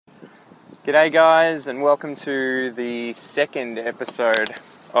G'day guys, and welcome to the second episode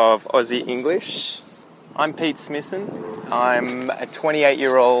of Aussie English. I'm Pete Smithson. I'm a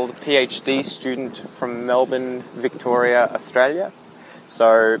 28-year-old PhD student from Melbourne, Victoria, Australia.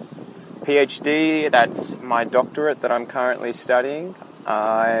 So PhD, that's my doctorate that I'm currently studying.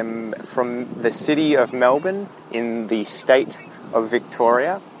 I'm from the city of Melbourne in the state of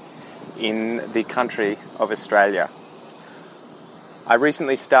Victoria in the country of Australia. I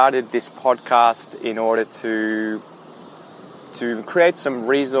recently started this podcast in order to create some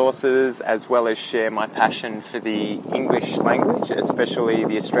resources as well as share my passion for the English language, especially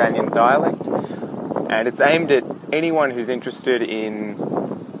the Australian dialect. And it's aimed at anyone who's interested in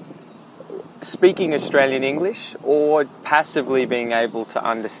speaking Australian English or passively being able to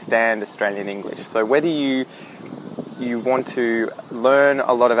understand Australian English. So whether you want to learn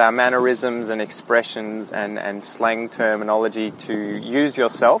a lot of our mannerisms and expressions and slang terminology to use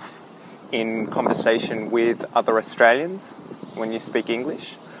yourself in conversation with other Australians when you speak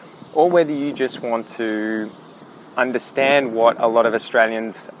English, or whether you just want to understand what a lot of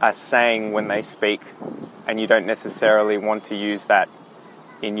Australians are saying when they speak and you don't necessarily want to use that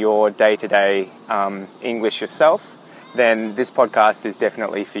in your day-to-day English yourself, then this podcast is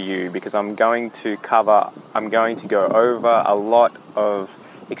definitely for you, because I'm going to go over a lot of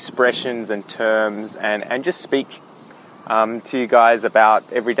expressions and terms and just speak to you guys about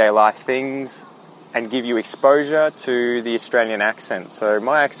everyday life things and give you exposure to the Australian accent. So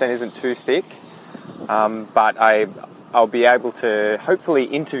my accent isn't too thick, but I'll be able to hopefully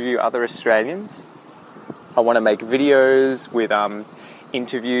interview other Australians. I want to make videos with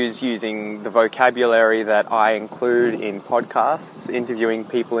interviews using the vocabulary that I include in podcasts, interviewing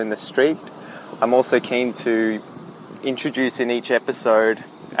people in the street. I'm also keen to introduce in each episode,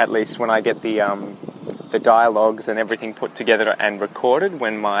 at least when I get the dialogues and everything put together and recorded,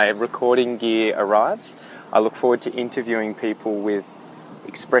 when my recording gear arrives, I look forward to interviewing people with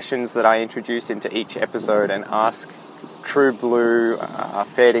expressions that I introduce into each episode and ask true blue,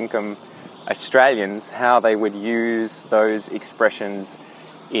 fair income Australians how they would use those expressions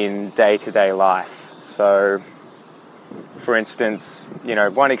in day-to-day life. So, for instance,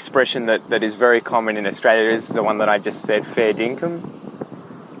 one expression that is very common in Australia is the one that I just said, fair dinkum.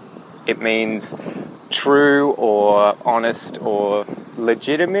 It means true or honest or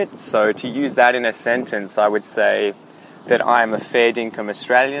legitimate. So to use that in a sentence, I would say that I am a fair dinkum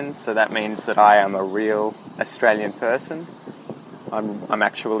Australian. So that means that I am a real Australian person. I'm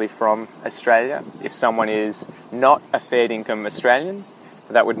actually from Australia. If someone is not a fair dinkum Australian,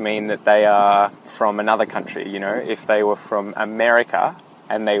 that would mean that they are from another country. If they were from America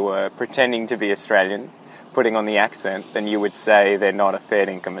and they were pretending to be Australian, putting on the accent, then you would say they're not a fair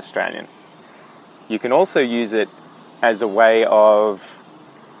dinkum Australian. You can also use it as a way of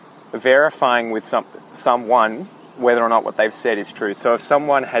verifying with someone whether or not what they've said is true. So if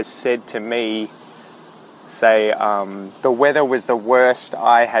someone has said to me, say, the weather was the worst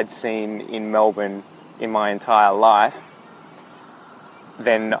I had seen in Melbourne in my entire life,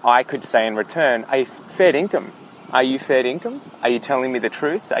 then I could say in return, are you fair dinkum? Are you fair dinkum? Are you telling me the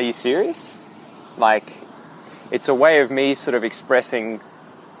truth? Are you serious? It's a way of me sort of expressing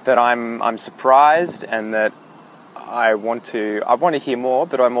that I'm surprised and that I want to hear more,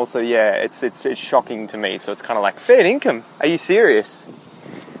 but I'm also, it's shocking to me. So it's kind of like, fair dinkum? Are you serious?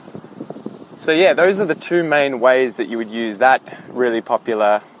 So those are the two main ways that you would use that really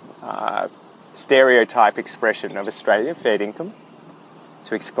popular stereotype expression of Australia, fair dinkum,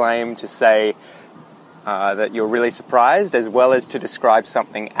 to exclaim, to say that you're really surprised, as well as to describe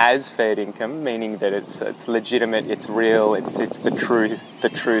something as fair dinkum, meaning that it's legitimate, it's real, it's the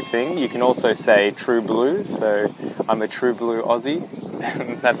true thing. You can also say true blue, so I'm a true blue Aussie.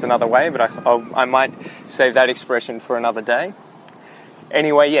 That's another way, but I might save that expression for another day.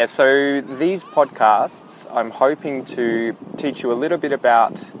 Anyway, so these podcasts, I'm hoping to teach you a little bit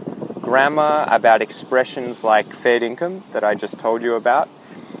about grammar, about expressions like fair dinkum that I just told you about,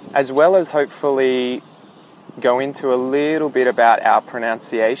 as well as hopefully go into a little bit about our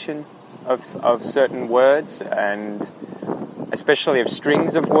pronunciation of certain words, and especially of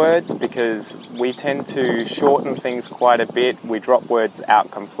strings of words, because we tend to shorten things quite a bit. We drop words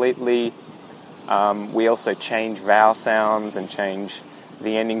out completely. We also change vowel sounds and change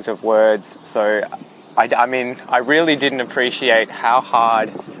the endings of words. So, I really didn't appreciate how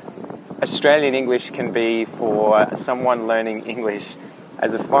hard Australian English can be for someone learning English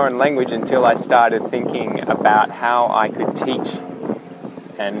as a foreign language until I started thinking about how I could teach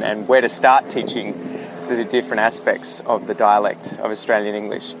and where to start teaching the different aspects of the dialect of Australian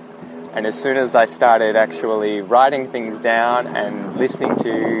English. And as soon as I started actually writing things down and listening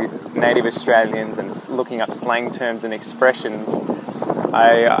to native Australians and looking up slang terms and expressions,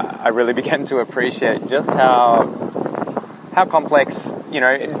 I really began to appreciate just how complex,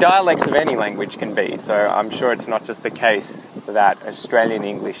 dialects of any language can be. So I'm sure it's not just the case that Australian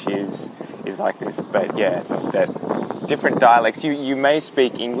English is like this, but yeah, that different dialects, you may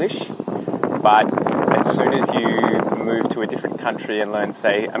speak English, but as soon as you move to a different country and learn,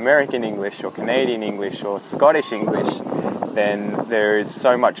 say, American English or Canadian English or Scottish English, then there is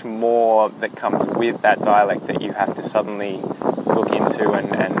so much more that comes with that dialect that you have to suddenly look into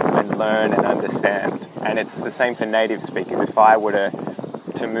and learn and understand. And it's the same for native speakers. If I were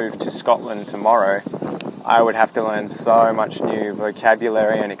to move to Scotland tomorrow, I would have to learn so much new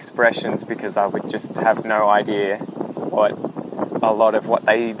vocabulary and expressions because I would just have no idea what a lot of what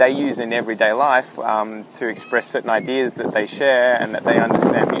they use in everyday life to express certain ideas that they share and that they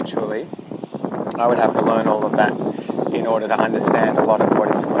understand mutually. I would have to learn all of that in order to understand a lot of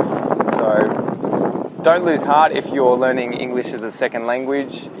what is spoken. So don't lose heart if you're learning English as a second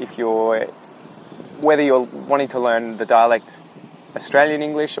language. Whether you're wanting to learn the dialect Australian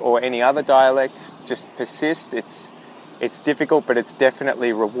English or any other dialect, just persist. It's difficult, but it's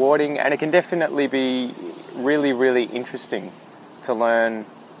definitely rewarding, and it can definitely be really, really interesting to learn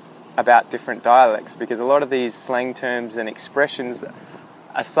about different dialects, because a lot of these slang terms and expressions,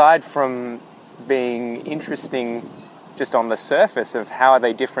 aside from being interesting just on the surface of how are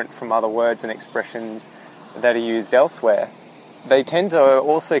they different from other words and expressions that are used elsewhere, they tend to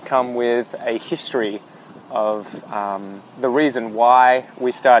also come with a history of the reason why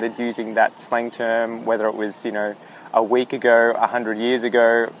we started using that slang term, whether it was, a week ago, 100 years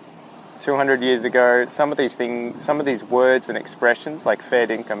ago, 200 years ago. Some of these words and expressions, like fair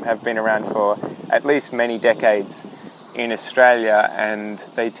dinkum, have been around for at least many decades in Australia, and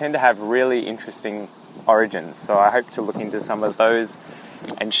they tend to have really interesting origins. So I hope to look into some of those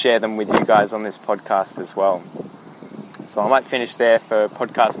and share them with you guys on this podcast as well. So I might finish there for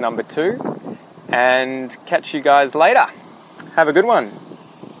podcast number 2 and catch you guys later. Have a good one.